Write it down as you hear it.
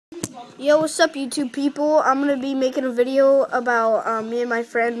Yo, what's up, YouTube people? I'm gonna be making a video about me and my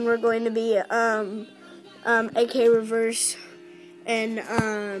friend. We're going to be AK Reverse and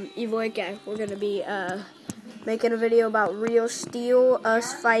Evoica. We're gonna be making a video about Real Steel,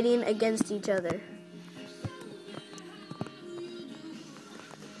 us fighting against each other.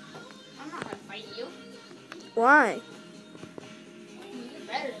 I'm not gonna fight you. Why? You're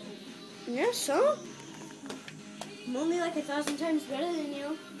better than me. Yeah, so? I'm only like 1,000 times better than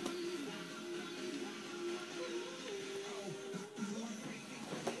you.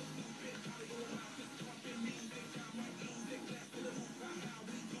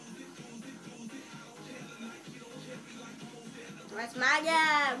 That's my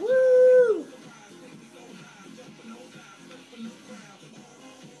guy. Woo!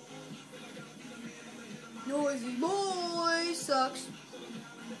 Noisy boy sucks.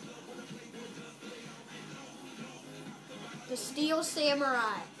 The Steel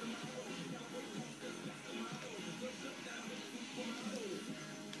Samurai.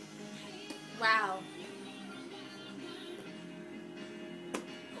 Wow.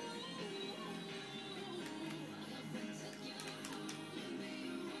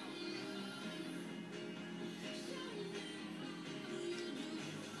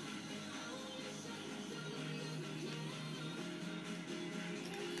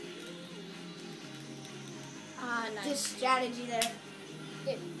 Ah, nice. Good strategy there.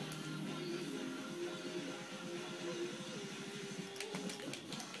 Good.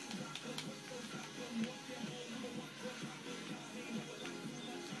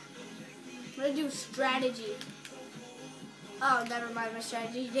 I'm gonna do strategy. Oh, never mind. My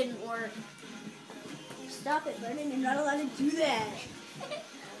strategy didn't work. Stop it, Brennan. You're not allowed to do that.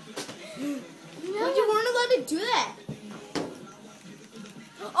 But you weren't allowed to do that.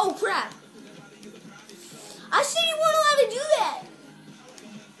 Oh, crap. I said you weren't allowed to do that.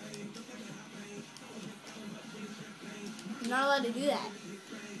 You're not allowed to do that.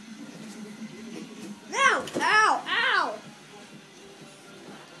 Ow! Ow! Ow!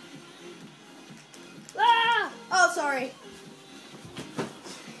 Ah! Oh, sorry.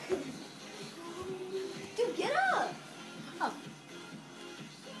 Dude, get up! Oh.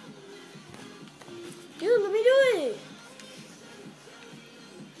 Dude, let me do it.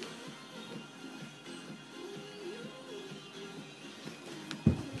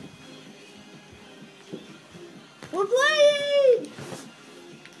 We're playing!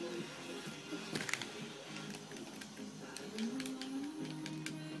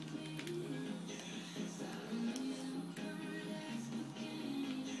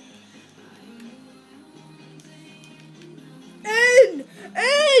 In!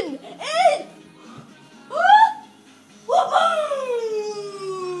 In! In! Ah! Boom!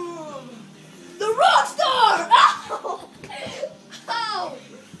 The Rockstar! Ow! Ow!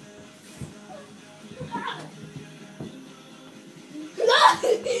 Ah!